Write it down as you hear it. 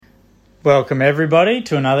Welcome, everybody,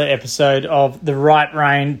 to another episode of the Right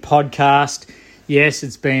Rein podcast. Yes,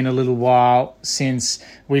 it's been a little while since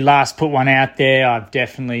we last put one out there. I've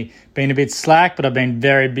definitely been a bit slack, but I've been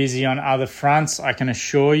very busy on other fronts, I can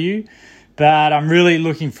assure you. But I'm really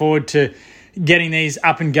looking forward to getting these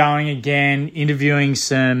up and going again, interviewing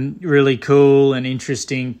some really cool and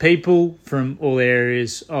interesting people from all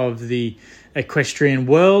areas of the equestrian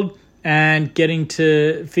world and getting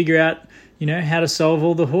to figure out how to solve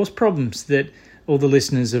all the horse problems that all the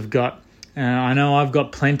listeners have got. I know I've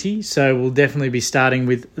got plenty, so we'll definitely be starting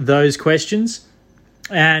with those questions.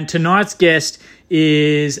 And tonight's guest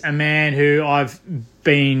is a man who I've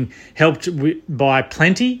been helped by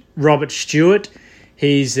plenty, Robert Stewart.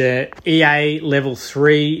 He's a EA Level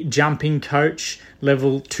 3 jumping coach,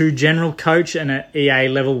 Level 2 general coach, and an EA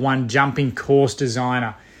Level 1 jumping course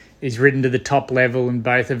designer. He's ridden to the top level in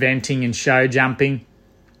both eventing and show jumping.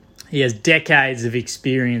 He has decades of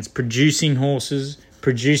experience producing horses,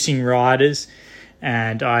 producing riders,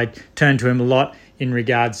 and I turn to him a lot in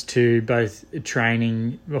regards to both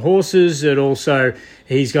training the horses, and also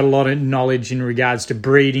he's got a lot of knowledge in regards to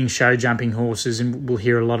breeding show jumping horses, and we'll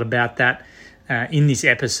hear a lot about that in this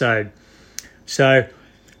episode. So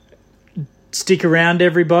stick around,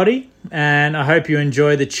 everybody, and I hope you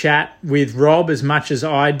enjoy the chat with Rob as much as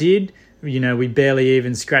I did. We barely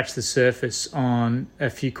even scratched the surface on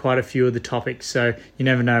quite a few of the topics. So you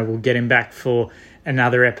never know, we'll get him back for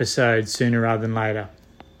another episode sooner rather than later.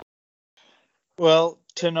 Well,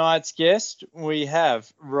 tonight's guest, we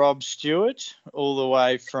have Rob Stewart, all the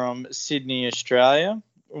way from Sydney, Australia.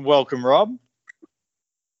 Welcome, Rob.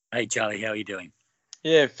 Hey, Charlie, how are you doing?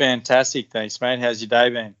 Yeah, fantastic. Thanks, mate. How's your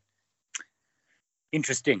day been?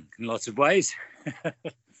 Interesting in lots of ways.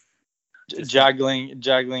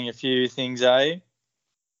 Juggling a few things, eh?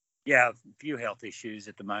 Yeah, a few health issues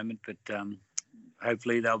at the moment, but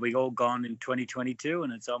hopefully they'll be all gone in 2022,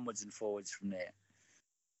 and it's onwards and forwards from there.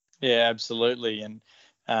 Yeah, absolutely. And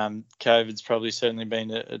COVID's probably certainly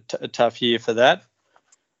been a tough year for that.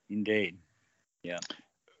 Indeed. Yeah.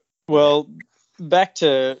 Well, back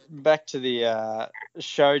to the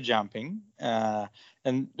show jumping.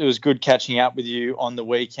 And it was good catching up with you on the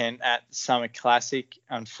weekend at Summer Classic.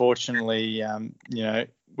 Unfortunately,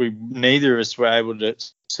 we neither of us were able to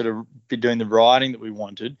sort of be doing the riding that we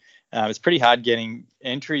wanted. It's pretty hard getting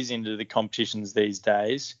entries into the competitions these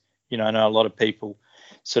days. I know a lot of people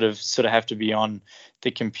sort of have to be on the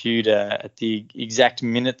computer at the exact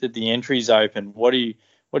minute that the entries open. What do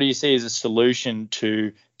you see as a solution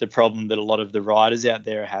to the problem that a lot of the riders out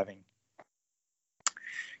there are having?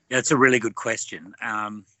 Yeah, it's a really good question.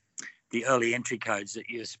 The early entry codes that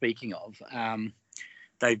you're speaking of,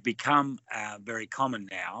 they've become very common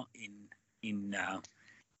now in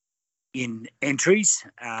entries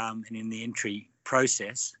and in the entry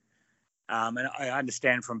process. And I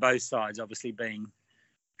understand from both sides, obviously being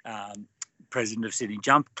president of Sydney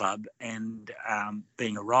Jump Club and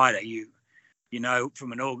being a rider, you know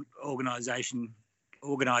from an organising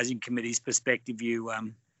committee's perspective,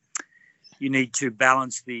 you need to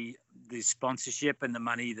balance the sponsorship and the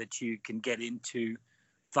money that you can get into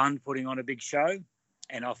fund putting on a big show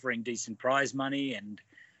and offering decent prize money and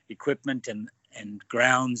equipment and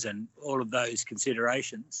grounds and all of those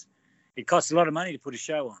considerations. It costs a lot of money to put a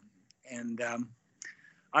show on. And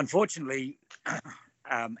unfortunately,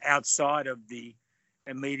 outside of the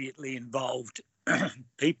immediately involved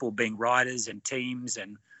people being riders and teams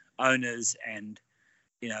and owners and,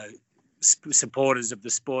 supporters of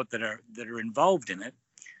the sport that are involved in it,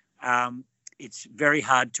 it's very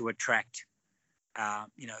hard to attract,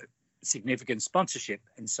 significant sponsorship.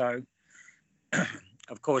 And so,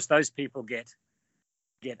 of course, those people get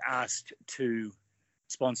asked to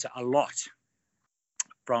sponsor a lot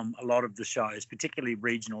from a lot of the shows, particularly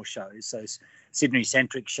regional shows. So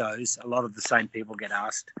Sydney-centric shows, a lot of the same people get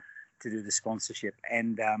asked to do the sponsorship.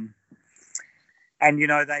 And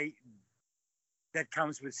that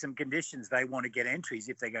comes with some conditions. They want to get entries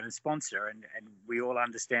if they're going to sponsor, and we all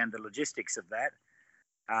understand the logistics of that.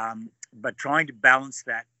 But trying to balance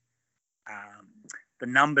that, the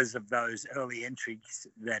numbers of those early entries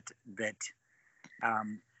that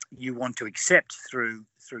you want to accept through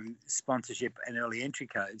sponsorship and early entry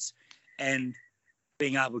codes, and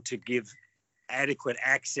being able to give adequate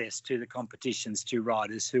access to the competitions to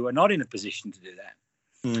riders who are not in a position to do that.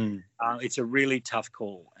 It's a really tough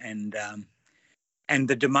call, and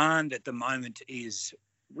the demand at the moment is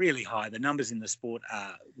really high. The numbers in the sport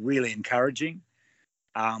are really encouraging,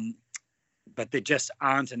 but there just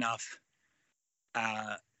aren't enough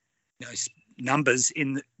numbers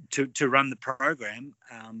to run the program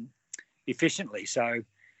efficiently. So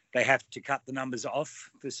they have to cut the numbers off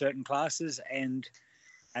for certain classes, and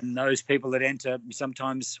those people that enter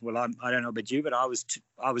sometimes, well, I don't know about you, but I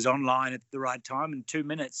was online at the right time in 2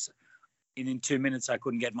 minutes. And in 2 minutes, I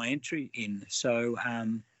couldn't get my entry in. So,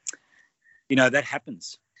 that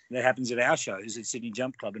happens. That happens at our shows at Sydney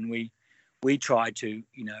Jump Club. And we try to,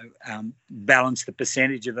 balance the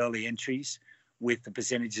percentage of early entries with the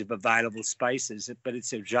percentage of available spaces. But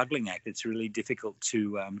it's a juggling act. It's really difficult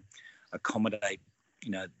to accommodate,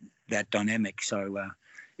 that dynamic. So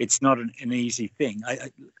it's not an easy thing.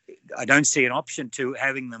 I don't see an option to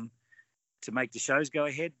having them to make the shows go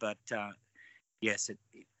ahead. But, yes,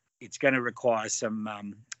 it's going to require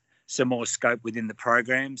some more scope within the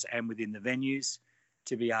programs and within the venues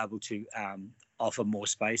to be able to offer more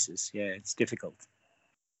spaces. Yeah, it's difficult.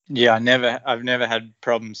 Yeah, I've never had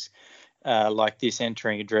problems like this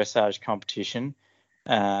entering a dressage competition.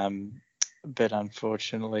 But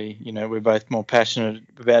unfortunately, we're both more passionate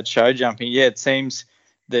about show jumping. Yeah, it seems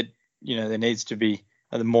that, there needs to be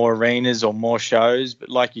either more arenas or more shows. But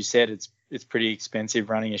like you said, it's pretty expensive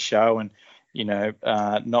running a show, and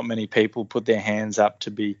not many people put their hands up to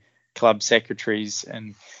be club secretaries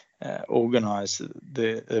and organise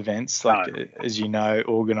the events. Like, as you know,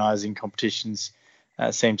 organising competitions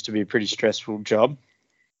seems to be a pretty stressful job.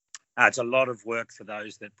 It's a lot of work for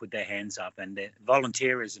those that put their hands up, and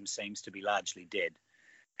volunteerism seems to be largely dead.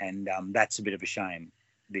 And that's a bit of a shame,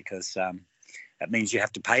 because that means you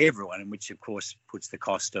have to pay everyone, which, of course, puts the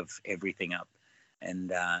cost of everything up.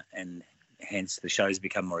 And hence the shows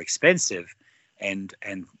become more expensive and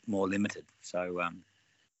more limited. So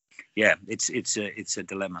it's a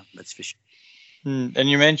dilemma, that's for sure. And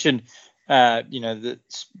you mentioned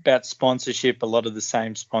about sponsorship. A lot of the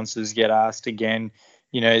same sponsors get asked again.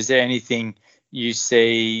 Is there anything you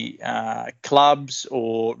see clubs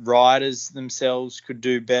or riders themselves could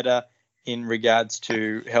do better in regards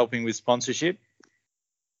to helping with sponsorship?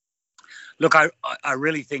 Look, I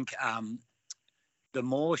really think the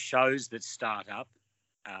more shows that start up,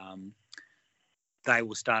 they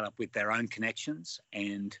will start up with their own connections,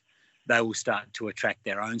 and they will start to attract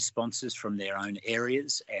their own sponsors from their own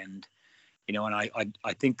areas. And, and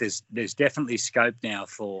I think there's definitely scope now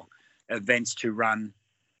for events to run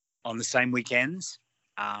on the same weekends,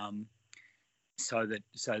 so that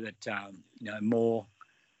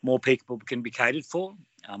more people can be catered for.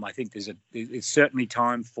 I think it's certainly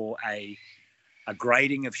time for a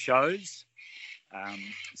grading of shows,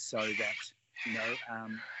 so that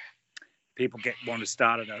people want to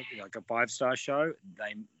start at a 5-star show.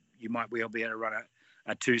 You might well be able to run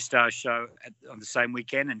a 2-star show on the same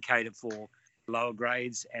weekend and cater for lower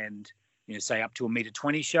grades, and say up to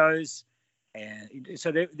 1.20 shows. And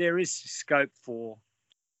so there is scope for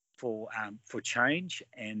change,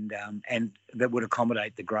 and that would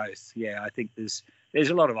accommodate the growth. Yeah, I think there's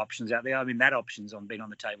a lot of options out there. I mean, that option's been on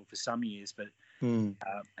the table for some years, but and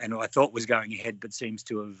I thought was going ahead, but seems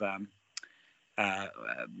to have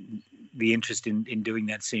the interest in doing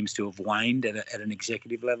that seems to have waned at an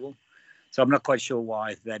executive level. So I'm not quite sure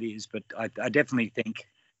why that is, but I definitely think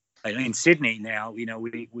in Sydney now,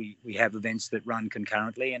 we have events that run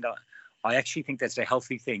concurrently, and I actually think that's a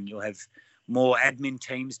healthy thing. You'll have more admin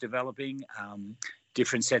teams developing,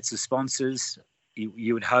 different sets of sponsors,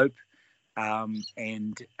 you would hope, so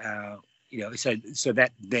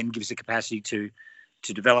that then gives the capacity to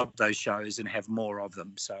develop those shows and have more of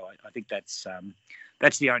them. So I think that's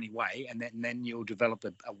the only way, and then you'll develop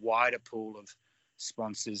a wider pool of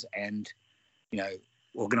sponsors and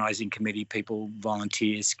organising committee people,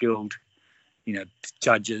 volunteers, skilled,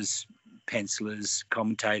 judges, pencilers,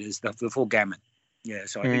 commentators, the full gamut. Yeah,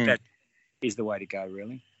 so I think that is the way to go,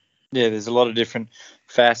 really. Yeah, there's a lot of different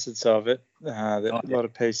facets of it, a lot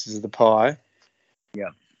of pieces of the pie.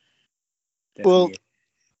 Yeah. Well,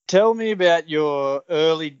 tell me about your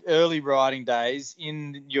early writing days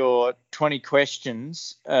in your 20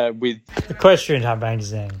 questions with Equestrian Hub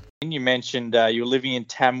magazine. You mentioned you were living in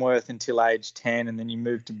Tamworth until age 10, and then you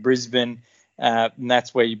moved to Brisbane, and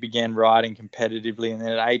that's where you began riding competitively, and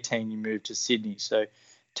then at 18 you moved to Sydney. So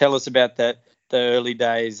tell us about the early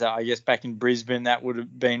days. I guess back in Brisbane, that would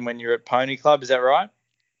have been when you were at Pony Club, is that right?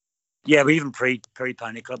 Yeah, but even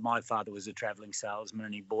pre-Pony Club, my father was a travelling salesman,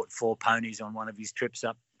 and he bought 4 ponies on one of his trips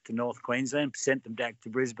up to North Queensland, sent them back to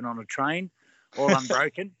Brisbane on a train, all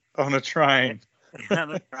unbroken. On a train.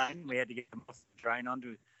 On a train. We had to get them off the train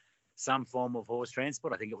onto some form of horse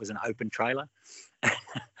transport. I think it was an open trailer.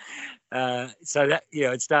 So that,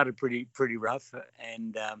 it started pretty rough.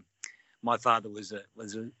 And my father was a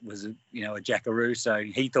jackaroo, so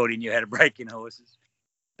he thought he knew how to break in horses.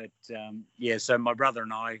 But so my brother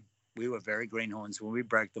and I, we were very greenhorns when we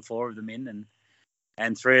broke the 4 of them in, and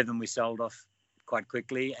and 3 of them we sold off quite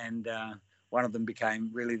quickly, and one of them became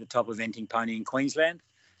really the top eventing pony in Queensland.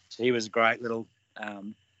 So he was a great little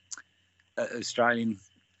Australian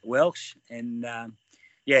Welsh, and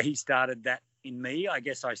he started that in me. I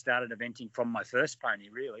guess I started eventing from my first pony.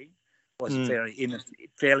 Really, it was a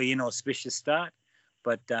fairly inauspicious start,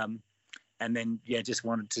 but and then just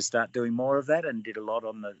wanted to start doing more of that, and did a lot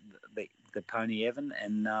on the pony Evan,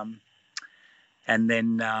 and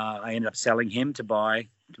then I ended up selling him to buy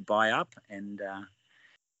up, and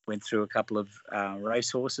went through a couple of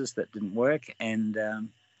racehorses that didn't work, and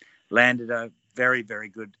landed a very, very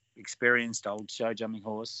good, experienced old show jumping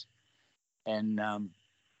horse. And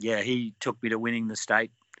he took me to winning the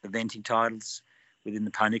state eventing titles within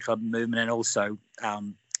the Pony Club movement, and also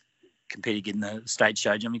competing in the state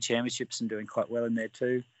show jumping championships and doing quite well in there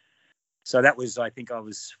too. So that was, I think I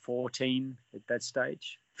was 14 at that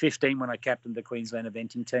stage, 15 when I captained the Queensland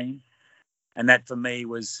eventing team. And that for me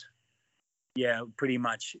was, pretty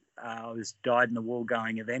much I was dyed in the wool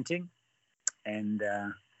going eventing. And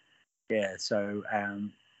so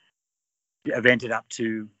evented up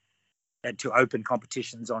to open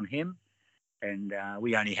competitions on him. And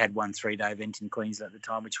we only had one 3-day event in Queensland at the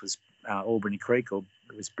time, which was Albany Creek, or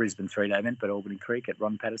it was Brisbane 3-day event, but Albany Creek at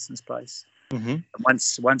Ron Patterson's place. Mm-hmm.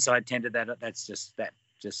 Once I attended that, that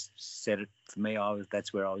just set it for me.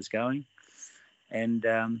 That's where I was going, and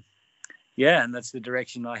and that's the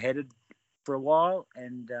direction I headed for a while.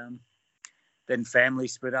 And then family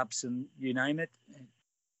split ups and you name it,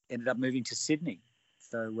 ended up moving to Sydney.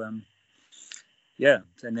 So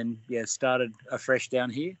and then started afresh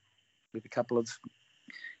down here with a couple of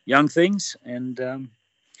young things, and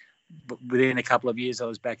but within a couple of years I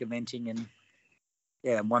was back eventing,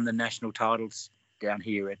 and won the national titles down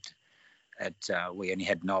here at we only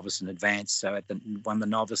had novice and advanced, so won the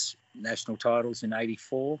novice national titles in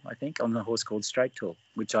 '84, I think, on a horse called Straight Talk,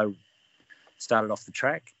 which I started off the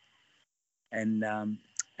track, and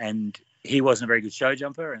he wasn't a very good show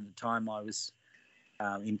jumper. And at the time I was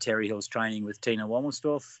in Terry Hills training with Tina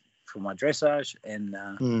Wommelsdorf for my dressage,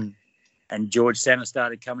 and George Santa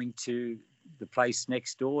started coming to the place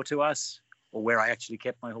next door to us, or where I actually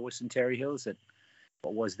kept my horse in Terry Hills at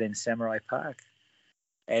what was then Samurai Park.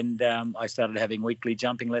 And I started having weekly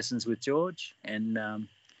jumping lessons with George, and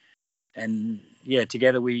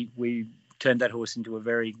together we turned that horse into a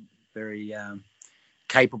very, very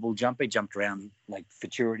capable jumper. He jumped around like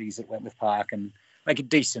futurities at Wentworth Park, and like a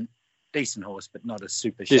decent horse, but not a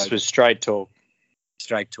super. This was Straight Talk.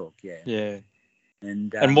 Straight Talk, yeah. Yeah.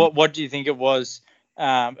 And what do you think it was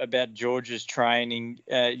about George's training,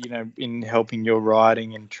 in helping your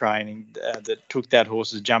riding and training that took that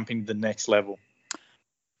horse's jumping to the next level?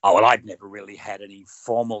 Oh, well, I'd never really had any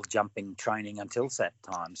formal jumping training until that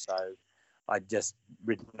time. So I'd just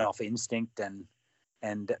ridden off instinct and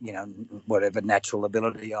whatever natural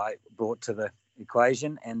ability I brought to the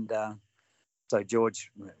equation. And so George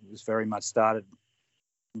was very much started.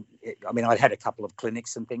 I mean, I'd had a couple of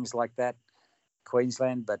clinics and things like that in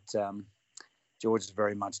Queensland, but George is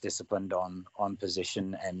very much disciplined on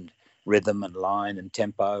position and rhythm and line and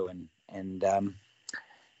tempo, and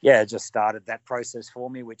just started that process for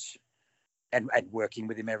me, which and working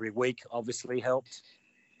with him every week obviously helped.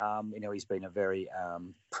 He's been a very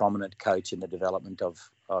prominent coach in the development of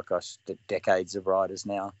decades of riders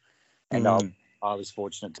now, and I was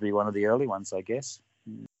fortunate to be one of the early ones, I guess.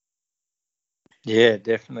 Yeah,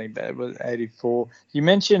 definitely. But it was 84. You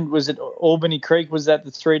mentioned, was it Albany Creek? Was that the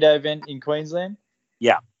 3-day event in Queensland?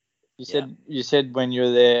 Yeah. You said when you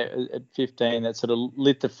were there at 15, that sort of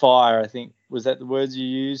lit the fire, I think. Was that the words you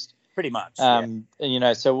used? Pretty much.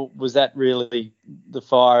 So was that really the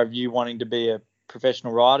fire of you wanting to be a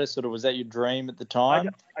professional rider? Sort of, was that your dream at the time?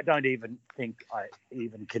 I don't even think I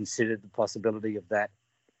even considered the possibility of that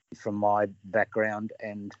from my background,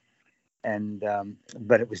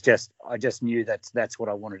 but it was just, I just knew that's what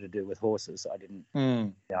I wanted to do with horses. I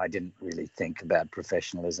didn't really think about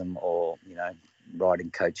professionalism or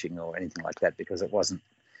riding coaching or anything like that, because it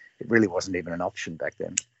really wasn't even an option back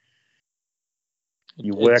then.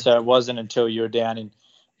 So it wasn't until you were down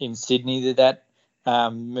in Sydney that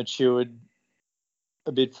matured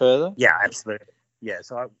a bit further? Yeah, absolutely. Yeah,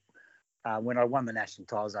 so when I won the national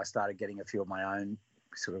titles, I started getting a few of my own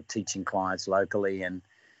sort of teaching clients locally, and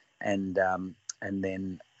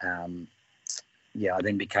then I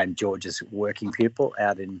then became George's working pupil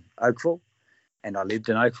out in Oakville, and I lived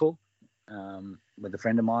in Oakville with a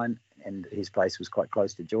friend of mine, and his place was quite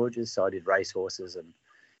close to George's, so I did race horses and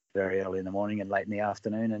very early in the morning and late in the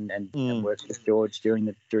afternoon, and worked with George during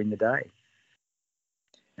the day.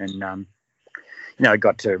 And I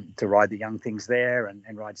got to ride the young things there and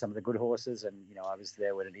ride some of the good horses. And, I was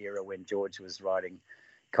there with an era when George was riding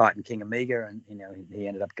Kite and King Omega, and, he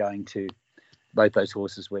ended up going to, both those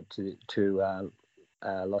horses went to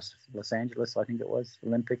Los Angeles, I think it was,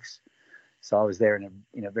 Olympics. So I was there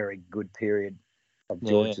in a very good period of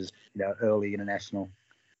George's, early international,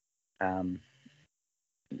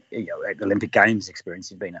 Olympic Games experience.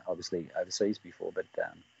 He'd been obviously overseas before, but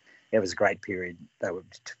it was a great period. They were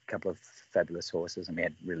a couple of fabulous horses, and we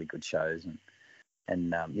had really good shows.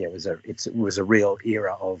 And it was a real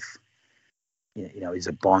era of, is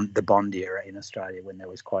the Bond era in Australia, when there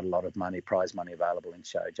was quite a lot of prize money available in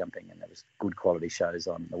show jumping, and there was good quality shows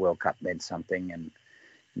on. The World Cup meant something, and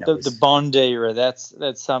the Bond era. That's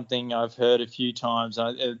something I've heard a few times.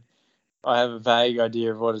 I have a vague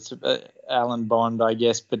idea of what it's Alan Bond, I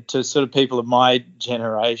guess, but to sort of people of my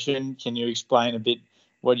generation, can you explain a bit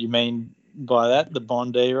what you mean by that, the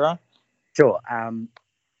Bond era? Sure.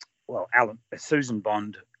 Well, Susan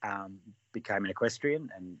Bond became an equestrian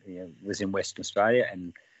and was in Western Australia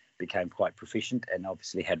and became quite proficient and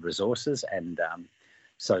obviously had resources, and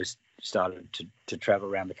so started to travel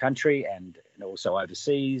around the country and also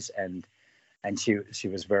overseas, and she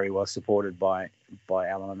was very well supported by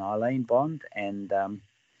Alan and Eileen Bond, and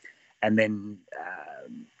then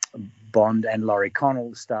Bond and Laurie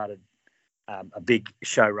Connell started a big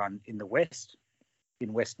show run in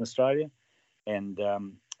Western Australia, and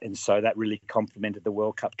so that really complemented the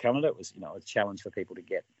World Cup calendar. It was a challenge for people to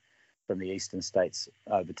get from the eastern states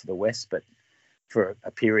over to the west, but for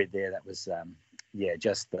a period there, that was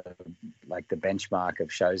just the benchmark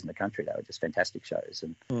of shows in the country. They were just fantastic shows,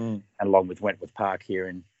 and along with Wentworth Park here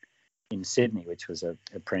in Sydney, which was a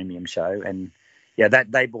premium show, and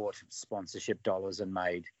that they bought sponsorship dollars and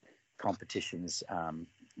made competitions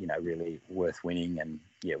really worth winning, and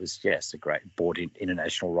it was just brought in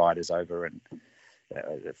international riders over, and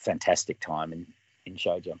a fantastic time in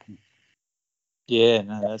show jumping. Yeah,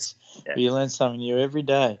 no, you learn something new every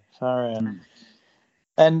day. Far out.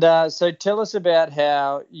 And so tell us about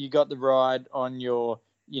how you got the ride on your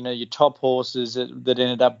top horses that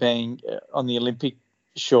ended up being on the Olympic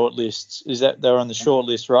short lists. Is that they were on the short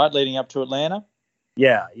list, right, leading up to Atlanta?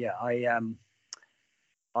 Yeah.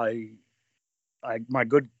 My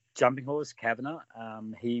good jumping horse, Kavanagh,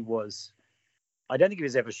 he was, I don't think he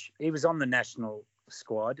was ever, he was on the national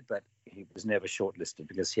squad, but he was never shortlisted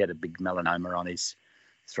because he had a big melanoma on his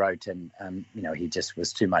throat, and he just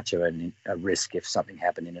was too much of a risk if something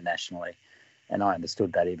happened internationally, and I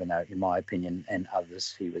understood that, even though in my opinion and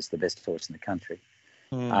others he was the best horse in the country,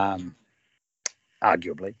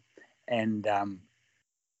 arguably, and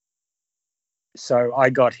so I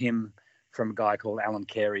got him from a guy called Alan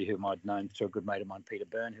Carey, whom I'd known through a good mate of mine, Peter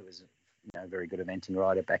Byrne, who was a very good eventing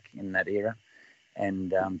rider back in that era.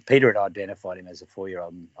 And Peter had identified him as a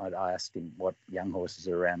 4-year-old. I asked him what young horses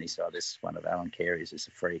are around. He said, this one of Alan Carey's is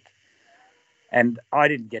a freak. And I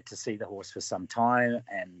didn't get to see the horse for some time.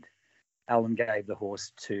 And Alan gave the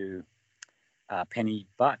horse to Penny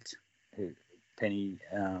Butt, Penny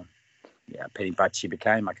Butt she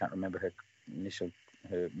became. I can't remember her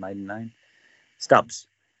maiden name. Stubbs.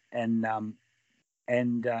 And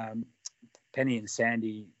Penny and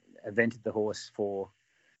Sandy evented the horse for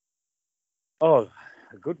a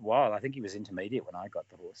good while. I think he was intermediate when I got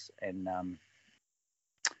the horse, and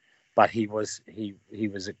but he was a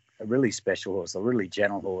really special horse, a really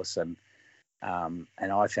gentle horse, and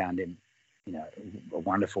I found him, a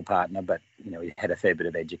wonderful partner. But he had a fair bit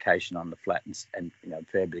of education on the flat and a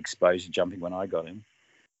fair bit of exposure jumping when I got him.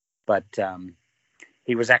 But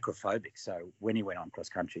he was acrophobic, so when he went on cross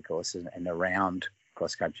country courses and around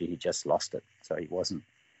cross country, he just lost it. So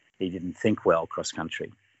he didn't think well cross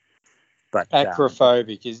country. But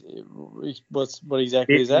acrophobic what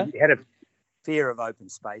exactly is that? He had a fear of open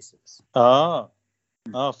spaces. Oh,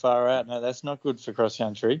 far out. No, that's not good for cross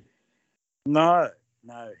country. No,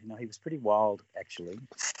 he was pretty wild actually.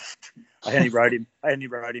 I only rode him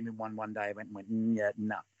in one day. I went,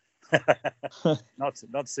 no,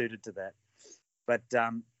 not suited to that. But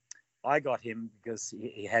I got him because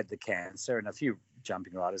he had the cancer, and a few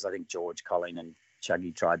jumping riders, I think George, Colleen, and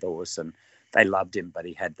Chuggy tried the horse, and they loved him, but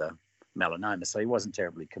he had the melanoma, so he wasn't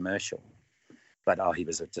terribly commercial. But he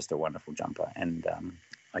was just a wonderful jumper, and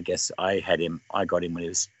I guess I got him when he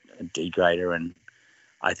was a D grader, and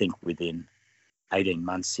I think within 18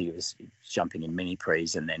 months he was jumping in mini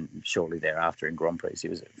prix, and then shortly thereafter in Grand Prix. He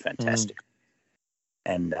was fantastic,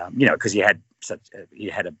 and because he had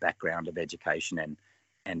a background of education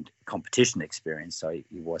and competition experience, so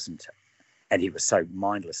he wasn't, and he was so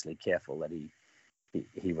mindlessly careful that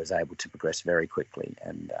he was able to progress very quickly,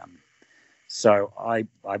 and So I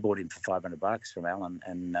bought him for $500 from Alan,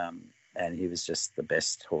 and he was just the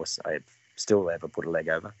best horse I've still ever put a leg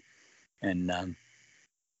over. And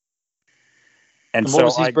what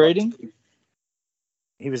was his breeding?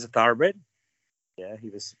 He was a thoroughbred. Yeah, he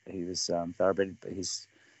was thoroughbred. His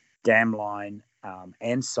dam line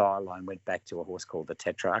and sire line went back to a horse called the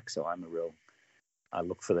Tetrarch. So I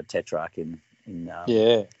look for the Tetrarch in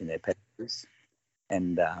their packages.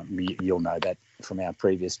 And you'll know that from our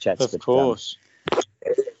previous chats. Of course. A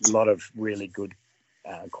lot of really good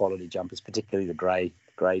quality jumpers, particularly the grey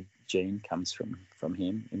gene comes from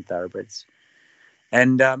him in thoroughbreds.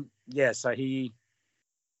 And so he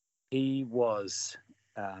was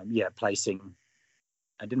placing.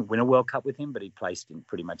 I didn't win a World Cup with him, but he placed in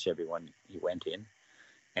pretty much everyone he went in.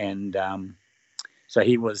 And so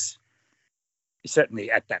he was certainly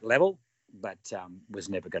at that level, but was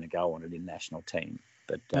never going to go on an international team.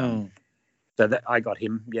 But so that I got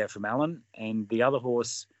him, from Alan. And the other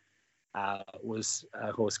horse was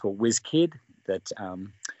a horse called Whiz Kid that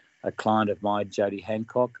a client of mine, Jodie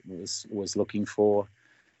Hancock, was looking for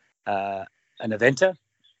an eventer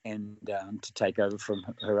and to take over from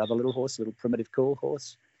her other little horse, little Primitive Cool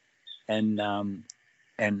horse. And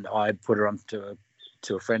I put her on to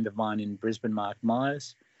a friend of mine in Brisbane, Mark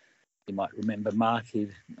Myers. You might remember Mark. He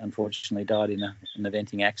unfortunately died in an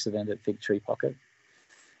eventing accident at Fig Tree Pocket.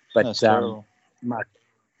 But That's terrible.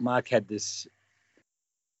 Mark had this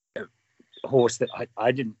horse that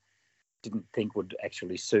I didn't think would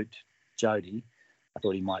actually suit Jodie. I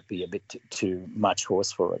thought he might be a bit too much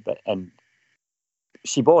horse for her, and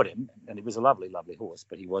she bought him, and it was a lovely, lovely horse,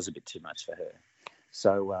 but he was a bit too much for her.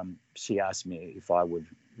 So she asked me if I would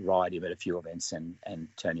ride him at a few events and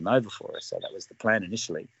turn him over for her. So that was the plan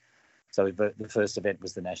initially. So the first event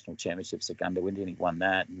was the National Championships at Gundawindi, and he won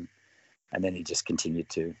that, and then he just continued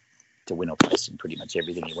to win or place in pretty much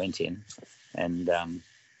everything he went in, and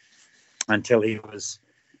until he was,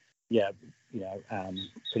 he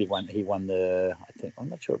won the, I think, I'm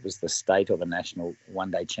not sure it was the state or the national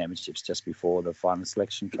one-day championships just before the final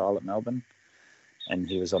selection trial at Melbourne, and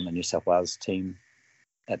he was on the New South Wales team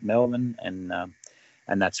at Melbourne, and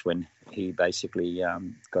that's when he basically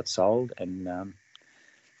got sold,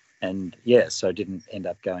 so didn't end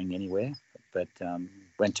up going anywhere, but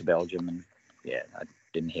went to Belgium, and I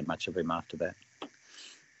didn't hear much of him after that.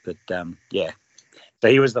 But so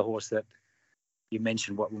he was the horse that you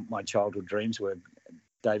mentioned. What my childhood dreams were.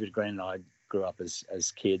 David Green and I grew up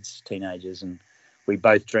as kids, teenagers, and we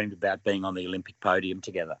both dreamed about being on the Olympic podium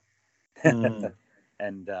together and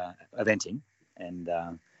eventing. And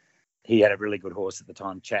he had a really good horse at the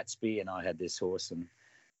time, Chatsby, and I had this horse, and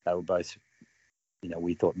they were both,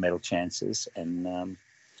 we thought medal chances, and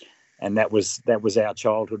that was our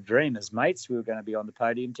childhood dream as mates. We were going to be on the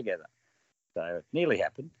podium together. So it nearly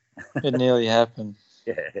happened. It nearly happened.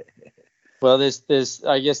 Yeah. Well, there's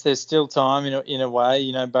I guess there's still time in a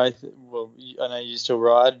way. Both. Well, I know you still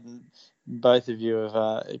ride, and both of you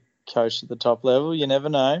have coached at the top level. You never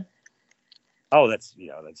know. Oh, that's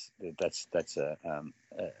a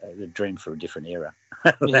dream for a different era.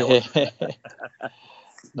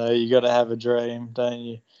 No, you got to have a dream, don't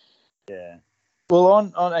you? Yeah. Well,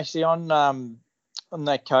 on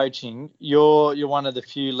that coaching, you're one of the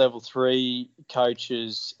few level 3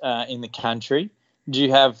 coaches in the country. Do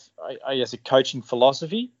you have, I guess, a coaching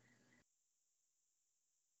philosophy?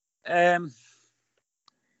 Well,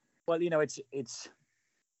 it's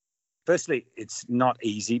firstly, it's not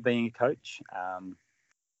easy being a coach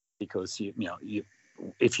because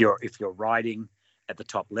if you're riding at the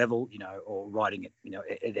top level, or riding at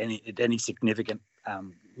any significant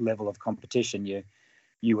level of competition,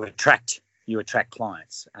 you attract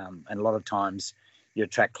clients, and a lot of times you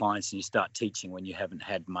attract clients and you start teaching when you haven't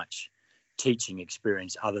had much teaching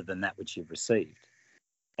experience other than that which you've received.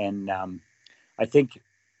 And I think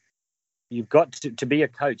you've got to be a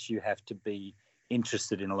coach, you have to be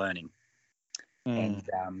interested in learning. And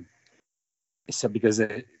so because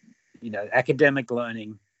academic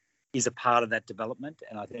learning is a part of that development,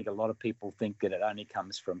 and I think a lot of people think that it only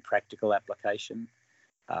comes from practical application,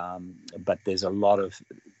 but there's a lot of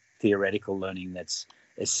theoretical learning that's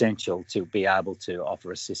essential to be able to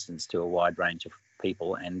offer assistance to a wide range of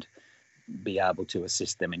people and be able to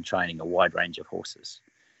assist them in training a wide range of horses.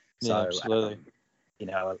 So, absolutely.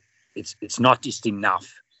 It's not just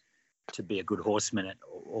enough to be a good horseman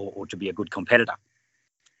or to be a good competitor.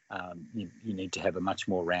 You need to have a much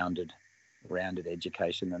more rounded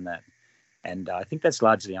education than that. And I think that's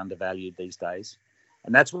largely undervalued these days.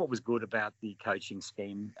 And that's what was good about the coaching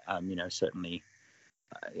scheme. Certainly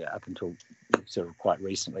up until sort of quite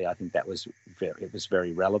recently, I think that was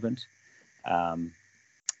very relevant.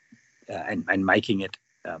 and making it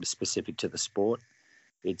specific to the sport.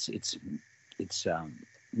 It's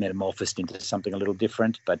metamorphosed into something a little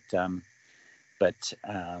different, but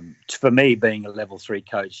for me, being a level 3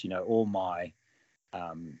 coach,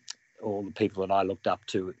 all the people that I looked up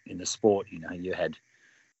to in the sport, you had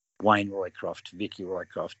Wayne Roycroft, Vicky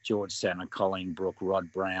Roycroft, George Santa, Colleen Brook,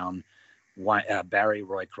 Rod Brown, Barry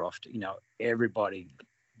Roycroft, everybody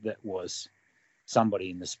that was somebody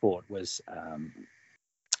in the sport was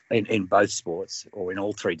in both sports, or in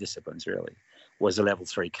all 3 disciplines really, was a level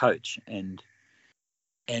 3 coach. And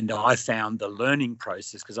I found the learning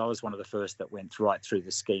process, because I was one of the first that went right through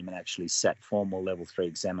the scheme and actually sat formal level 3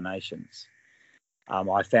 examinations.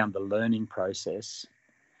 I found the learning process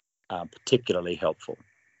particularly helpful,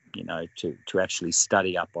 to actually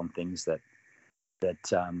study up on things that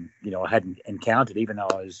I hadn't encountered, even though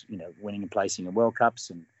I was, winning and placing in World Cups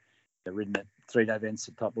and ridden at 3-day events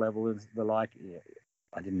at top level and the like.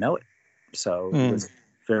 I didn't know it, so it was a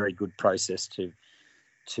very good process to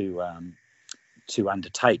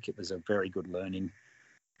undertake. It was a very good learning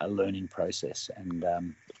process, and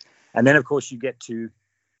then of course you get to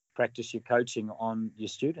practice your coaching on your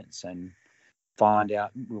students and find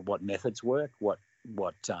out what methods work, what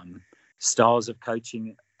styles of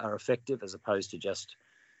coaching are effective, as opposed to just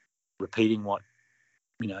repeating what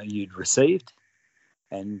you'd received.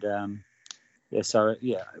 And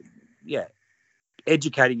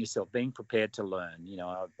educating yourself, being prepared to learn.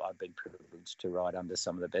 I've been privileged to ride under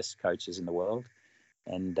some of the best coaches in the world,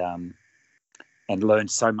 and learn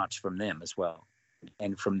so much from them as well,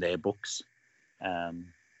 and from their books.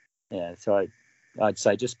 So I'd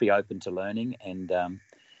say just be open to learning, and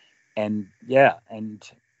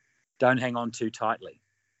don't hang on too tightly.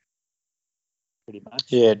 Pretty much.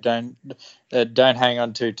 Yeah, don't hang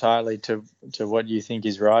on too tightly to what you think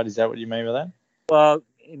is right. Is that what you mean by that? Well,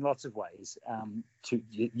 in lots of ways.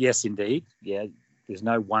 Yes, indeed. Yeah, there's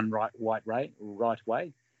no one right way.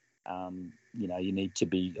 You need to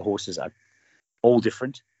be. Horses are all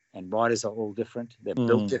different, and riders are all different. They're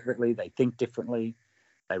built differently. They think differently.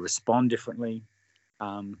 They respond differently.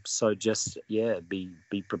 So just be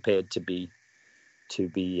prepared to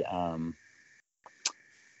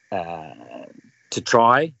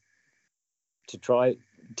try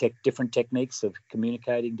different techniques of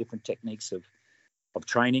communicating, different techniques of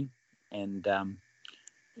training, and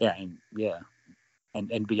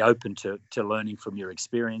be open to learning from your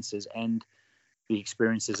experiences and the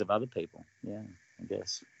experiences of other people. Yeah, I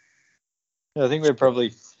guess. I think we're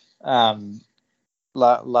probably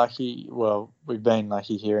lucky. Well, we've been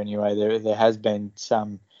lucky here anyway. There has been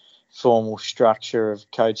some formal structure of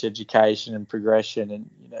coach education and progression. And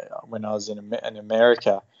when I was in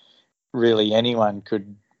America, really anyone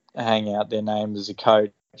could hang out their name as a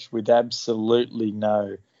coach with absolutely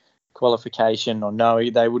no qualification, or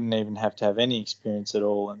they wouldn't even have to have any experience at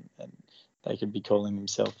all, and they could be calling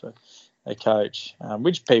themselves a coach,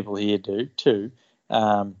 which people here do too.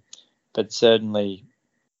 But certainly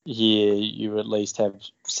here you at least have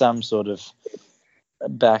some sort of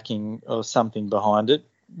backing or something behind it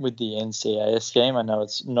with the NCAS scheme. I know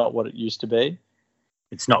it's not what it used to be.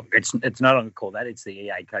 It's not. It's no longer called that. It's the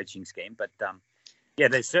EA coaching scheme. But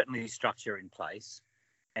there's certainly structure in place,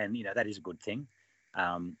 and that is a good thing.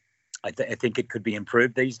 I think it could be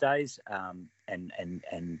improved these days, and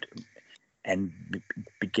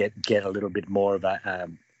get a little bit more of a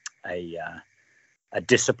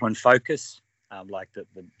discipline focus, like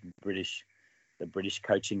the British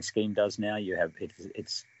coaching scheme does now. You have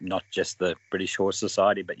it's not just the British Horse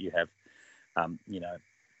Society, but you have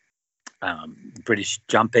British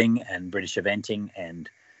jumping and British eventing and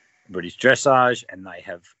British dressage, and they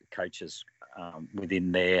have coaches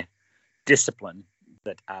within their discipline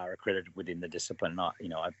that are accredited within the discipline. I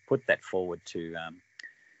put that forward to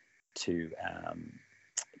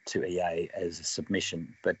EA as a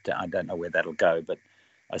submission, but I don't know where that'll go. But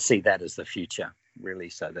I see that as the future, really,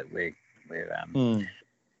 so that we're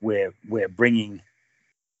bringing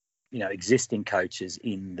existing coaches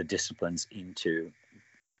in the disciplines into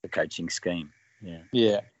the coaching scheme.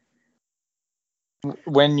 Yeah.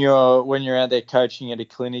 When you're out there coaching at a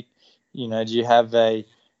clinic, do you have a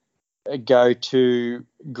go-to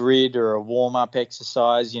grid or a warm-up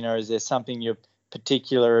exercise? Is there something you're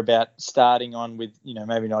particular about starting on with,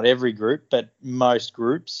 maybe not every group, but most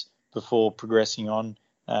groups before progressing on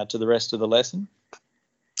to the rest of the lesson?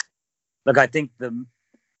 Look, I think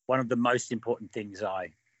one of the most important things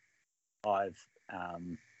I've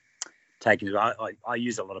taken, I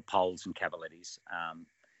use a lot of poles and cavalettis,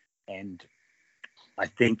 and I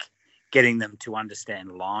think getting them to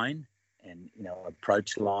understand line and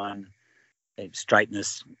approach line,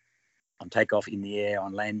 straightness on takeoff, in the air,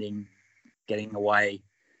 on landing, getting away,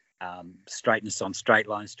 straightness on straight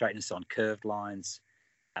lines, straightness on curved lines,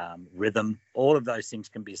 rhythm. All of those things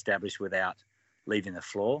can be established without leaving the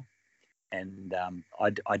floor. And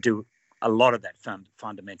I do a lot of that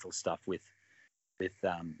fundamental stuff with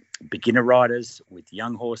beginner riders, with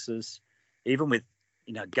young horses, even with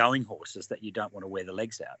going horses that you don't want to wear the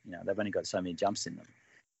legs out. They've only got so many jumps in them,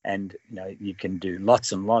 and you can do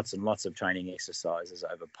lots and lots and lots of training exercises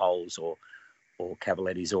over poles or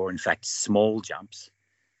cavalettis, or in fact small jumps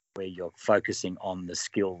where you're focusing on the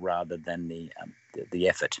skill rather than the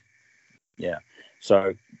effort. Yeah.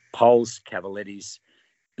 So poles, cavalettis,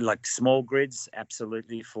 like small grids,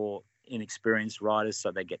 absolutely for inexperienced riders,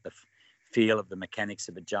 so they get the feel of the mechanics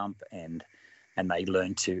of a jump, and they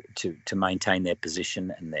learn to maintain their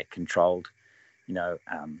position, and they're controlled,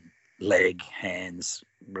 leg, hands,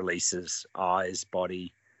 releases, eyes,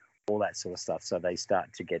 body, all that sort of stuff. So they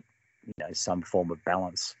start to get some form of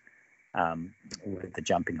balance with the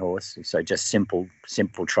jumping horse. So just simple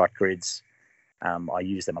trot grids. I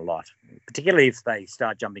use them a lot, particularly if they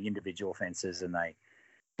start jumping individual fences and they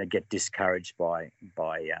get discouraged by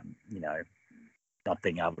not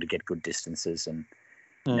being able to get good distances and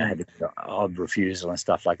having odd refusal and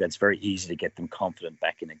stuff like that. It's very easy to get them confident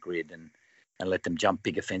back in a grid and let them jump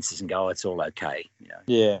bigger fences and go, oh, it's all okay.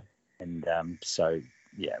 Yeah. And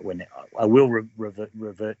when I will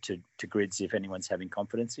revert to grids if anyone's having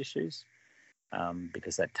confidence issues,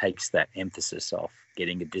 because that takes that emphasis off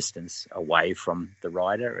getting a distance away from the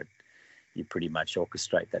rider. You pretty much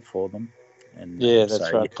orchestrate that for them. And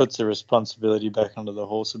that's right. Puts the responsibility back onto the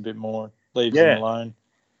horse a bit more, leaves them alone.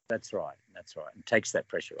 That's right. And takes that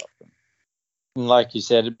pressure off them. And like you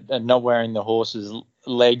said, not wearing the horse's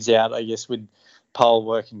legs out, I guess, with pole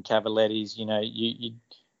work and cavalettis, you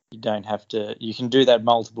don't have to. You can do that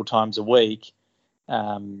multiple times a week,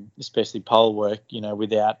 especially pole work,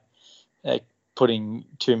 without putting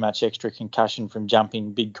too much extra concussion from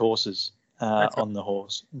jumping big courses on the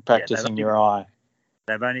horse and practicing your eye.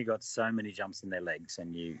 They've only got so many jumps in their legs,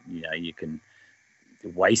 and you can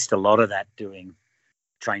waste a lot of that doing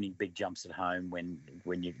training big jumps at home when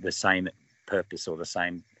the same purpose or the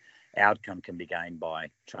same outcome can be gained by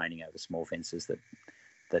training over small fences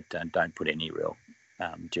that don't put any real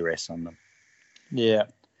duress on them. Yeah.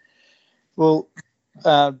 Well,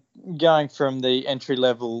 going from the entry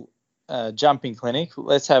level jumping clinic,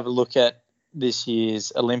 let's have a look at this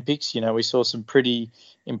year's Olympics. We saw some pretty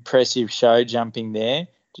impressive show jumping there.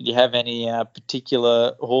 Did you have any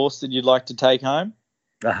particular horse that you'd like to take home?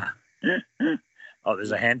 Oh,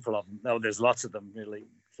 there's a handful of them. Oh, there's lots of them, really.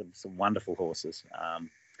 Some wonderful horses.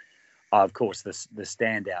 Of course, the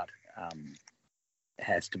standout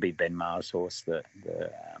has to be Ben Maher's horse, the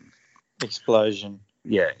Explosion.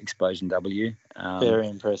 Yeah, Explosion W. Very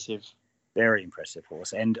impressive. Very impressive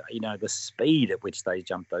horse. And, the speed at which they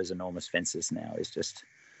jump those enormous fences now is just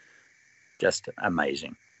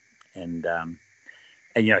amazing. And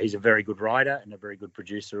he's a very good rider and a very good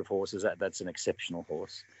producer of horses. That's an exceptional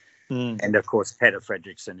horse. And of course, Peter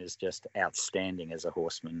Fredriksson is just outstanding as a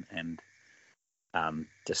horseman and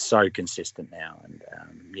just so consistent now. And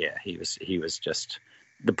he was just,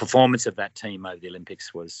 the performance of that team over the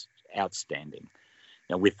Olympics was outstanding.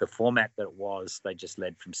 With the format that it was, they just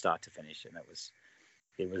led from start to finish, and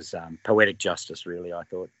it was poetic justice, really. I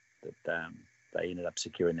thought that they ended up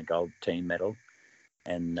securing the gold team medal,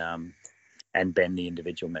 and Ben the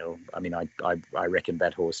individual medal. I mean, I reckon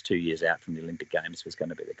that horse 2 years out from the Olympic Games was going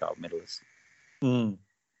to be the gold medalist.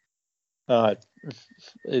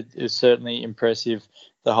 It's certainly impressive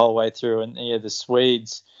the whole way through, and the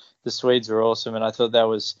Swedes were awesome, and I thought that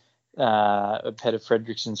was Peter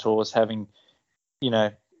Fredriksson's horse having,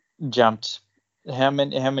 jumped how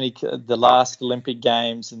many the last Olympic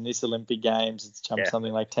Games and this Olympic Games, it's jumped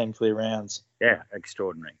something like 10 clear rounds. Yeah,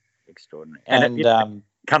 extraordinary. And it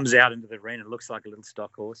comes out into the arena, looks like a little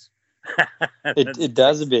stock horse. It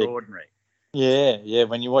does a bit. Extraordinary. Yeah.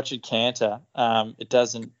 When you watch it canter, it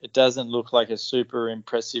doesn't look like a super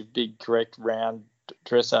impressive, big, correct round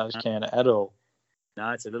dressage canter at all.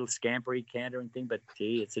 No, it's a little scampery cantering thing, but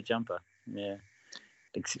gee, it's a jumper. Yeah,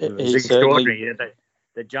 it's extraordinary.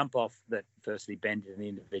 The jump off that firstly Ben did in the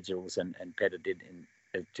individuals and Petter did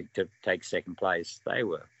to take second place. They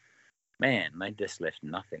just left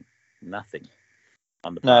nothing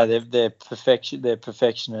on the park. No, they're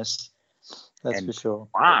perfectionists. That's for sure.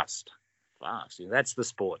 Fast. That's the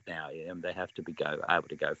sport now. Yeah, they have to able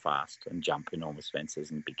to go fast and jump enormous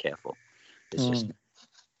fences and be careful. It's just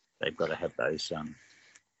they've got to have those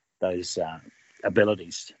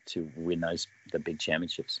abilities to win the big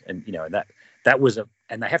championships, and that was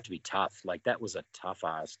and they have to be tough. Like that was a tough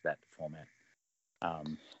ask, that format.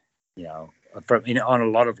 on a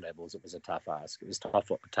lot of levels, it was a tough ask. It was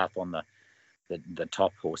tough on the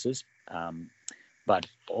top horses, but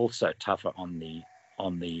also tougher on the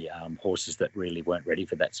horses that really weren't ready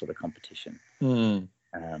for that sort of competition.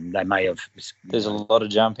 They may have. There's a lot of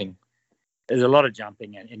jumping. There's a lot of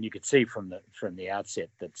jumping, and you could see from the outset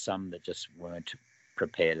that some that just weren't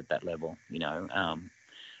prepared at that level.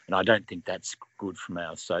 And I don't think that's good from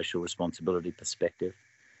our social responsibility perspective.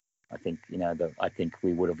 I think I think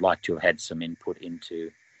we would have liked to have had some input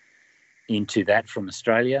into that from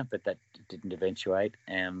Australia, but that didn't eventuate.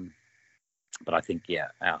 But I think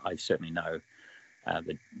I certainly know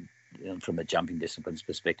that from the jumping disciplines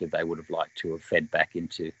perspective, they would have liked to have fed back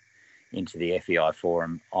into the FEI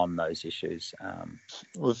forum on those issues.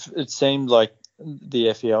 It seemed like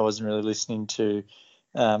the FEI wasn't really listening to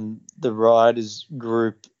the riders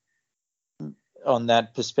group on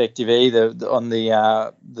that perspective either, on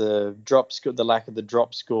the drop score, the lack of the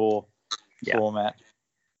drop score format.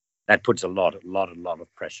 That puts a lot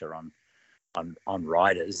of pressure on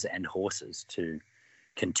riders and horses to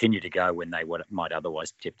continue to go when they might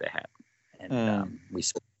otherwise tip their hat, and we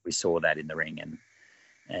saw that in the ring,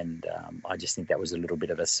 and I just think that was a little bit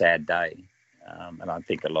of a sad day, and I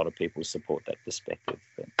think a lot of people support that perspective.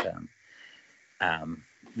 But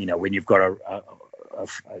when you've got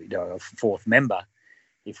a fourth member,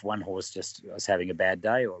 if one horse just was having a bad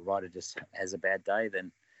day or a rider just has a bad day,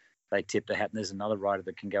 then they tip the hat, and there's another rider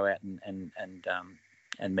that can go out and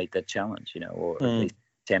meet that challenge, or at least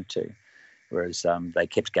attempt to. Whereas they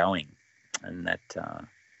kept going, and that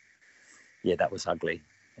that was ugly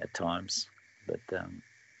at times. But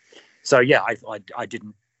I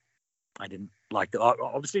didn't like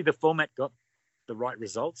obviously the format got the right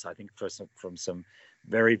results, I think, from some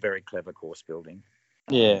very, very clever course building.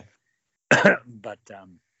 But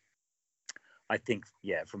I think,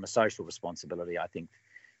 from a social responsibility, I think,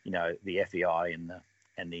 the FEI and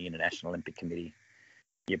the International Olympic Committee,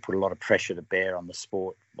 you put a lot of pressure to bear on the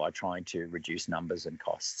sport by trying to reduce numbers and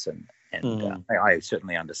costs, and I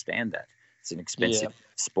certainly understand that. It's an expensive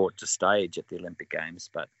sport to stage at the Olympic Games,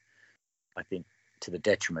 but I think to the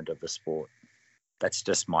detriment of the sport. That's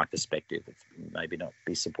just my perspective. It's maybe not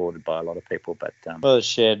be supported by a lot of people, but it's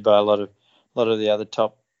shared by a lot of the other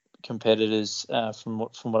top competitors from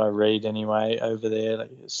what I read anyway over there,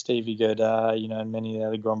 like Stevie Godard, and many of the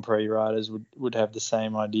other Grand Prix riders would have the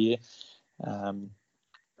same idea.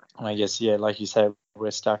 I guess, like you say,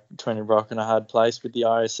 we're stuck between a rock and a hard place with the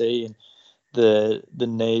IOC and the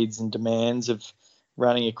needs and demands of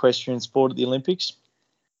running equestrian sport at the Olympics.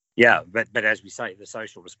 Yeah, but as we say, the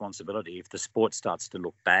social responsibility, if the sport starts to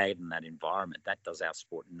look bad in that environment, that does our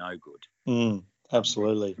sport no good.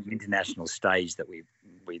 Absolutely. The international stage that we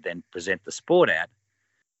then present the sport at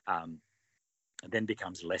then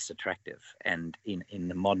becomes less attractive. And in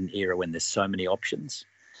the modern era, when there's so many options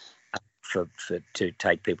to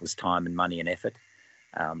take people's time and money and effort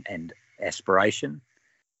and aspiration,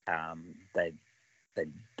 they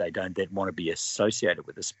don't then want to be associated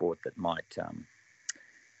with a sport that might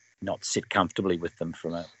not sit comfortably with them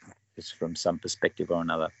from some perspective or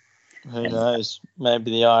another. Who knows?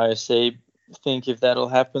 Maybe the IOC think if that'll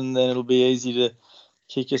happen, then it'll be easy to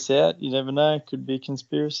kick us out. You never know. It could be a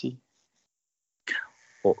conspiracy.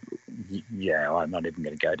 Well, I'm not even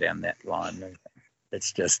going to go down that line.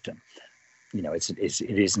 It's just,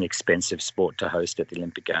 it is an expensive sport to host at the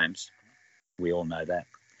Olympic Games. We all know that,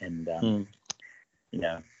 and I'm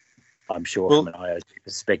sure from an IOC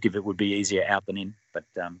perspective it would be easier out than in, but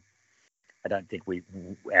I don't think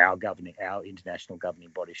our international governing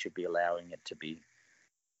body should be allowing it to be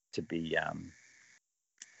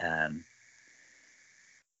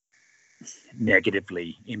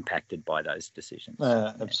negatively impacted by those decisions.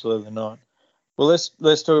 Absolutely not. Well,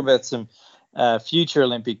 let's talk about some future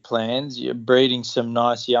Olympic plans. You're breeding some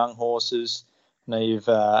nice young horses. Now you've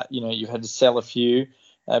had to sell a few,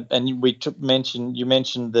 and you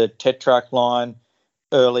mentioned the Tetrarch line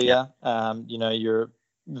earlier. You're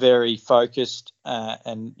very focused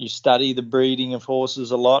and you study the breeding of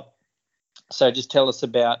horses a lot. So just tell us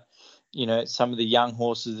about some of the young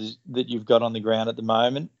horses that you've got on the ground at the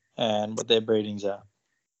moment and what their breedings are.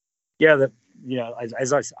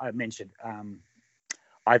 As I mentioned,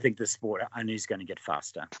 I think the sport only is going to get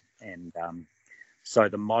faster, and so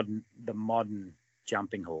the modern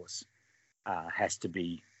jumping horse has to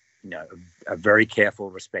be a very careful,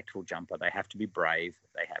 respectful jumper. They have to be brave,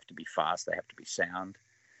 they have to be fast, they have to be sound,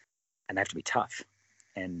 and they have to be tough.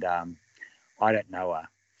 And I don't know a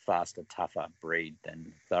faster, tougher breed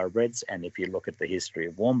than thoroughbreds. And if you look at the history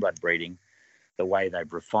of warm blood breeding, the way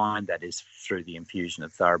they've refined that is through the infusion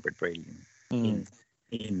of thoroughbred breeding in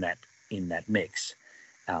that mix.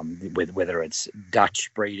 whether it's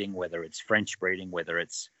Dutch breeding, whether it's French breeding, whether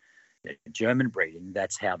it's German breeding.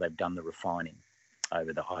 That's how they've done the refining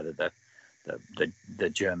over either the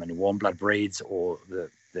German warm blood breeds or the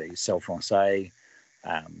Cell Francais,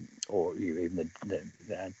 or even the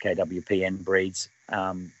KWPN breeds.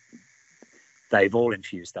 They've all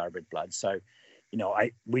infused thoroughbred blood. So,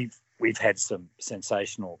 we've had some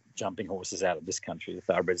sensational jumping horses out of this country, the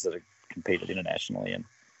thoroughbreds that have competed internationally, and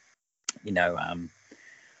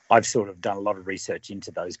I've sort of done a lot of research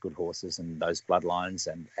into those good horses and those bloodlines,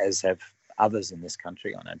 and as have others in this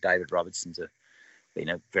country. I know David Robertson's been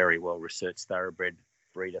a very well researched thoroughbred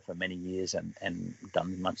breeder for many years, and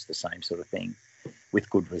done much the same sort of thing with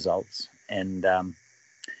good results. And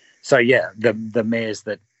so the mares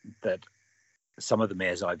that some of the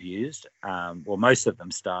mares I've used, most of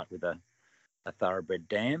them start with a thoroughbred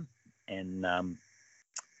dam, and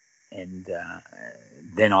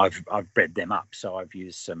then I've bred them up. So I've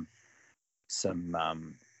used some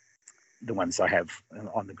the ones I have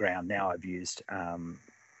on the ground now. I've used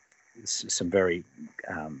some very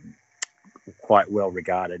quite well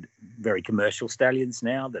regarded, very commercial stallions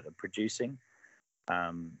now that are producing.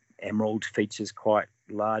 Emerald features quite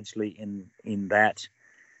largely in that.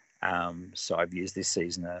 So I've used this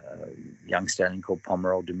season a young stallion called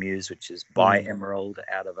Pomerol de Muse, which is by Emerald,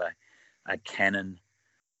 out of a Cannon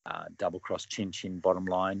double cross Chin Chin bottom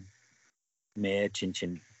line mare. Chin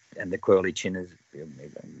Chin, and the Quirly Chin is,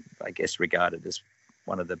 I guess, regarded as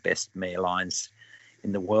one of the best mare lines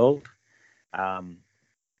in the world.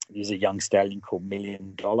 There's a young stallion called $1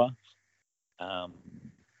 Million.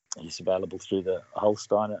 He's available through the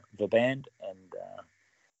Holsteiner Verband, and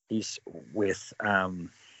he's with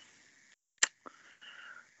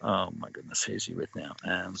oh my goodness, who's he with now?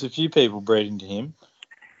 There's a few people breeding to him.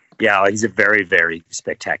 Yeah, he's a very, very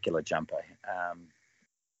spectacular jumper.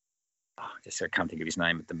 I can't think of his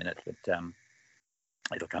name at the minute, but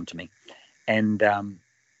it'll come to me. And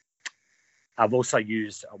I've also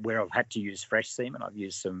used, where I've had to use fresh semen, I've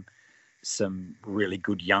used some really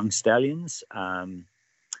good young stallions.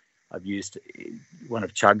 I've used one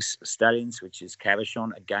of Chug's stallions, which is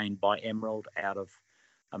Cabochon, again by Emerald, out of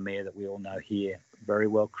a mare that we all know here very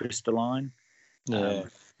well, Crystalline. Yeah.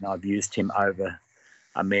 And I've used him over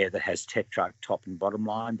a mare that has Tetrarch top and bottom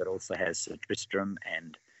line, but also has Sir Tristram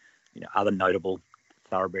and other notable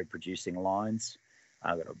thoroughbred producing lines.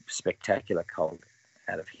 I've got a spectacular colt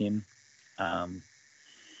out of him, and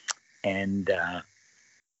a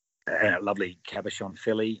lovely Cabochon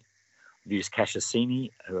filly. I've used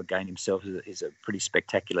Casciasini, who again himself is a pretty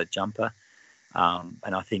spectacular jumper,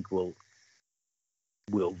 and I think will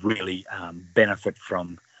really benefit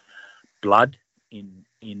from blood in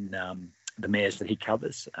the mares that he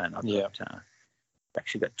covers. And I've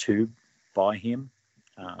actually got two by him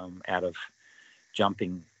out of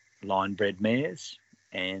jumping line bred mares,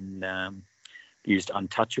 and used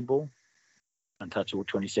Untouchable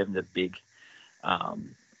 27, the big,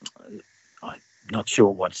 I'm not sure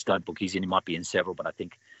what stud book he's in. He might be in several, but I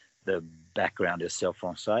think the background is Cell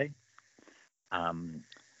Francais.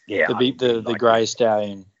 The grey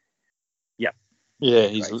stallion. Yep. Yeah,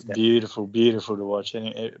 he's beautiful to watch.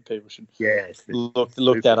 And people should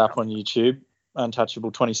look that up on YouTube.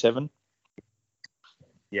 Untouchable 27.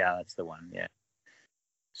 Yeah, that's the one. Yeah.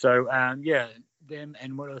 So them,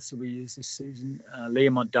 and what else have we used this season?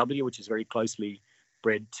 Learmont W, which is very closely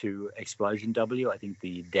bred to Explosion W. I think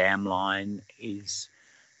the dam line is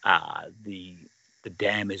the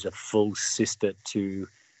dam is a full sister to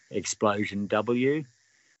Explosion W.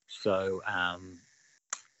 So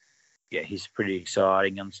he's pretty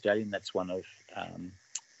exciting young stallion. That's one of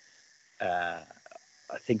I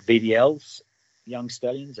think VDL's young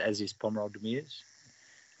stallions, as is Pomerol de Muse.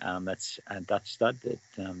 That's a Dutch stud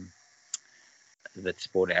that's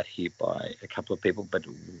brought out here by a couple of people, but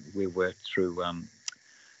we worked through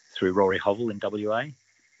Rory Hovell in WA.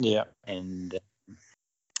 Yeah. And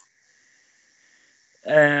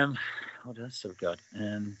what else have we got?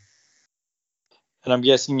 And I'm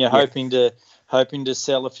guessing you're hoping to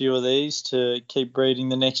sell a few of these to keep breeding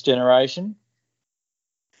the next generation.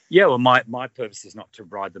 Yeah, well, my purpose is not to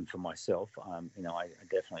ride them for myself. I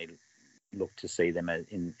definitely look to see them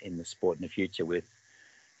in the sport in the future with,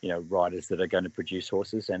 riders that are going to produce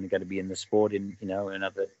horses and are going to be in the sport in,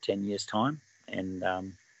 another 10 years' time. And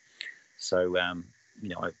so I'm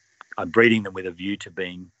breeding them with a view to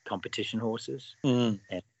being competition horses. Mm.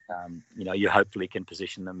 And, you hopefully can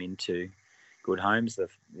position them into good homes. The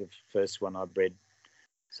first one I bred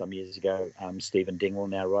some years ago, Stephen Dingwall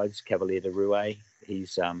now rides Cavalier de Rouet.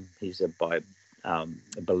 He's a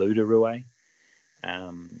Baloo de Rouet,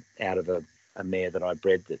 out of a mare that I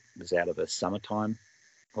bred that was out of a summertime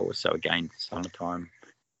horse. So again, summertime,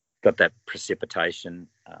 got that precipitation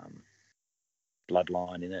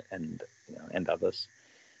bloodline in it, and others.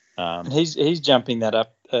 And he's jumping that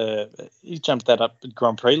up. He's jumped that up at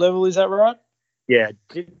Grand Prix level. Is that right? Yeah,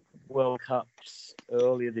 did World Cups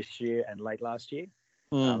earlier this year and late last year.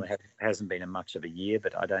 It hasn't been much of a year,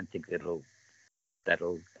 but I don't think that'll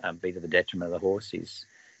be to the detriment of the horse.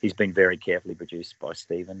 He's been very carefully produced by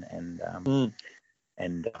Stephen, and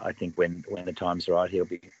I think when the time's right, he'll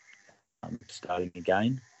be starting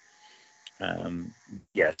again.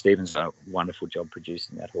 Stephen's done a wonderful job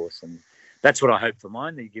producing that horse, and that's what I hope for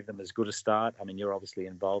mine. That you give them as good a start. I mean, you're obviously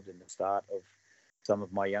involved in the start of some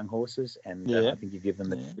of my young horses, and I think you give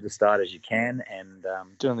them as good a start as you can, and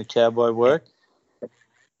doing the cowboy work.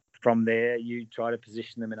 From there, you try to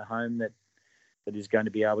position them in a home that is going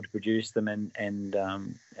to be able to produce them and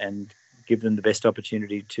give them the best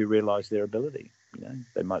opportunity to realise their ability. You know,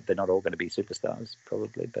 they're not all going to be superstars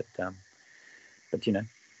probably, but you know,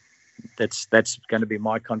 that's going to be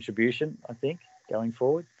my contribution, I think, going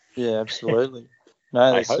forward. Yeah, absolutely.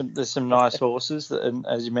 No, there's some nice horses, and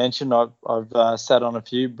as you mentioned, I've sat on a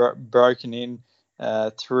few, broken in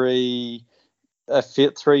three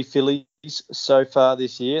fillies so far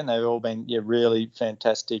this year, and they've all been really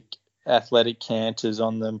fantastic athletic canters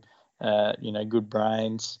on them. Good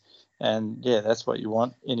brains, and that's what you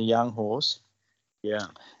want in a young horse. Yeah,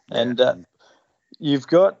 and you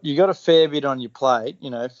got a fair bit on your plate,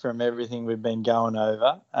 from everything we've been going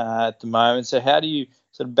over at the moment. So how do you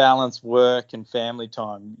sort of balance work and family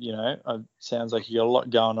time? It sounds like you got a lot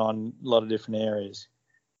going on, a lot of different areas.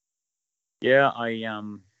 Yeah, I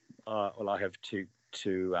have two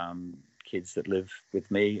kids that live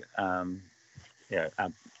with me.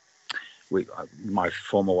 My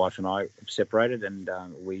former wife and I separated, and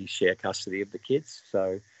we share custody of the kids.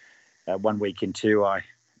 So 1 week in two, I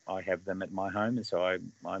have them at my home, and so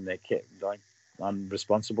I'm their kid. I'm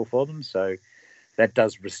responsible for them. So that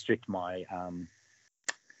does restrict my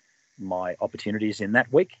my opportunities in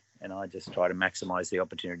that week, and I just try to maximise the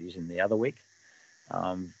opportunities in the other week.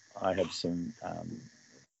 I have some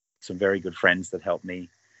very good friends that help me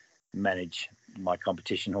manage my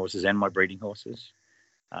competition horses and my breeding horses,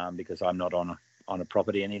 because I'm not on a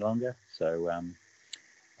property any longer. So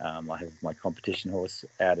I have my competition horse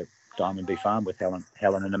out at Diamond Bee Farm with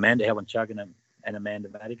Helen and Amanda, Helen Chug and Amanda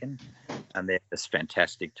Madigan, and they're just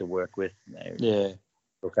fantastic to work with. They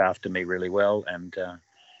look after me really well, and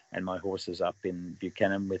my horses up in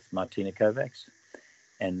Buchanan with Martina Kovacs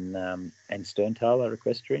and Sterntaler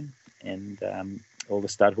Equestrian, and all the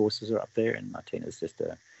stud horses are up there, and Martina's just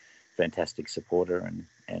a fantastic supporter,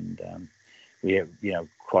 and we have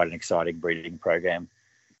quite an exciting breeding program,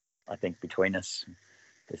 I think, between us.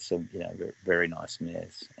 There's some very nice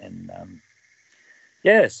mares, and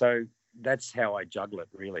so that's how I juggle it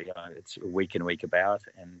really. It's a week in, week about,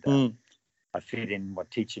 and I fit in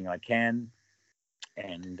what teaching I can,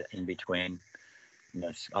 and in between,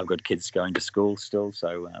 I've got kids going to school still,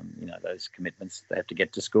 so those commitments, they have to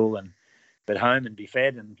get to school and be home and be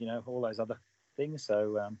fed, and all those other things.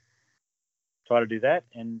 So try to do that,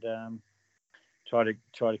 and try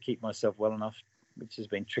to keep myself well enough, which has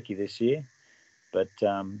been tricky this year, but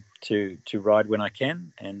to ride when I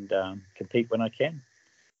can, and compete when I can,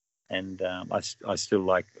 and I still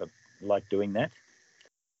like doing that.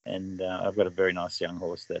 And I've got a very nice young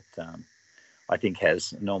horse that I think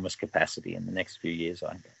has enormous capacity in the next few years.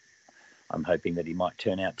 I'm hoping that he might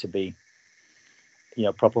turn out to be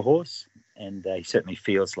a proper horse, and he certainly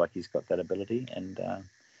feels like he's got that ability,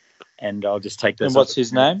 and I'll just take this. And what's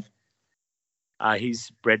his name? He's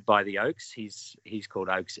bred by the Oaks. He's called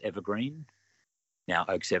Oaks Evergreen. Now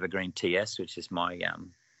Oaks Evergreen TS, which is my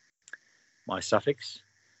suffix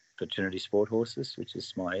for Trinity Sport Horses, which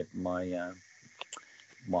is my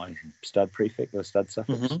stud prefix or stud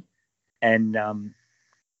suffix. Mm-hmm. And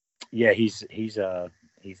he's a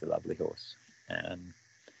lovely horse.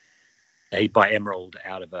 He by Emerald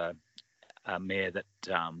out of a mare that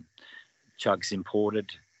Chug's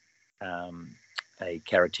imported, a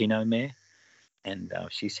Caratino mare, and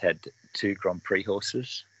she's had 2 Grand Prix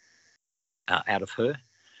horses out of her,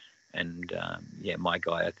 and my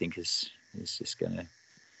guy, I think, is just going to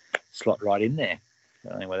slot right in there.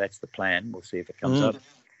 Anyway, that's the plan. We'll see if it comes up.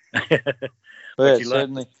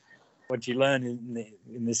 What you learn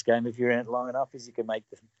in this game, if you're in it long enough, is you can make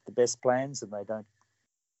the best plans, and they don't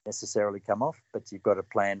necessarily come off, but you've got to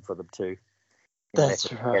plan for them too.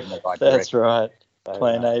 That's right. That's right. So,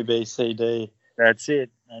 plan A, B, C, D. That's it.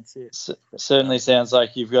 Certainly sounds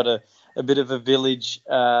like you've got a bit of a village,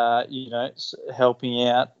 helping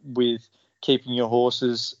out with keeping your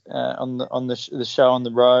horses on the show on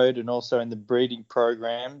the road, and also in the breeding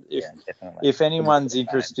program. Definitely. If anyone's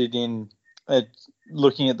interested in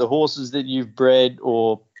looking at the horses that you've bred,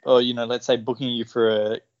 or let's say booking you for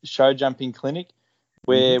a show jumping clinic,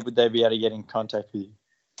 where would they be able to get in contact with you?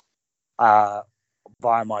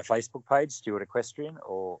 Via my Facebook page, Stewart Equestrian,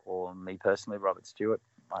 or me personally, Robert Stewart,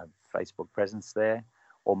 my Facebook presence there,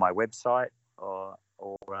 or my website, or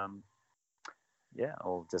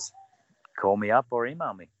just call me up or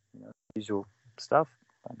email me. Usual stuff.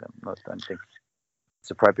 I don't think it's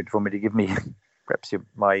appropriate for me to give me perhaps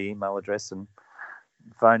my email address and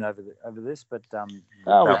phone over this, but we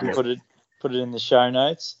can put it in the show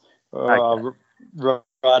notes, or Okay. I'll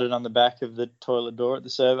write it on the back of the toilet door at the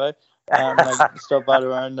servo. Stop by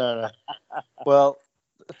to own. No. Well,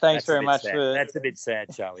 thanks very much for. That's a bit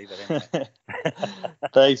sad, Charlie. But anyway.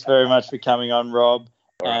 Thanks very much for coming on, Rob.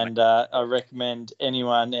 All right, and I recommend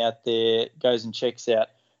anyone out there goes and checks out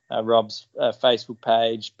Rob's Facebook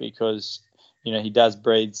page, because he does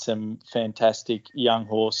breed some fantastic young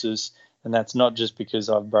horses, and that's not just because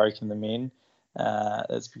I've broken them in.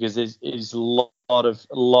 That's because there's a lot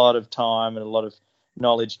of time and a lot of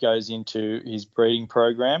knowledge goes into his breeding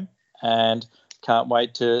program, and can't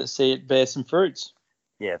wait to see it bear some fruits.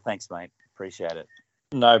 Yeah, thanks, mate. Appreciate it.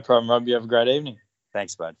 No problem, Rob. You have a great evening.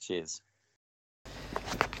 Thanks, bud. Cheers.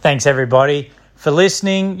 Thanks, everybody, for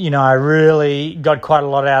listening. I really got quite a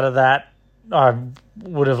lot out of that. I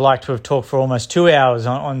would have liked to have talked for almost 2 hours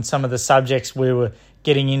on some of the subjects we were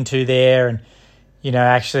getting into there. And,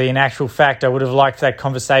 actually, in actual fact, I would have liked that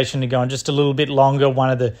conversation to go on just a little bit longer. One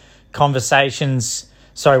of the questions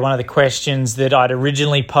that I'd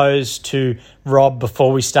originally posed to Rob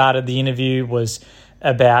before we started the interview was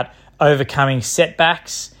about overcoming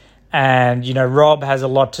setbacks. And, Rob has a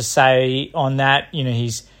lot to say on that.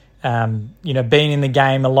 He's, been in the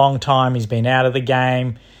game a long time. He's been out of the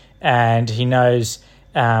game, and he knows,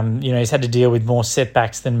 he's had to deal with more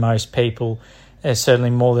setbacks than most people,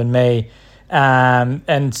 certainly more than me. And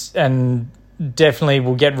definitely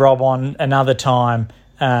we'll get Rob on another time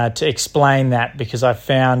to explain that, because I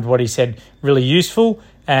found what he said really useful,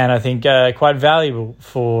 and I think quite valuable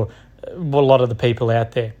for a lot of the people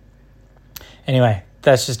out there. Anyway,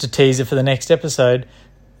 that's just a teaser for the next episode.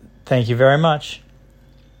 Thank you very much.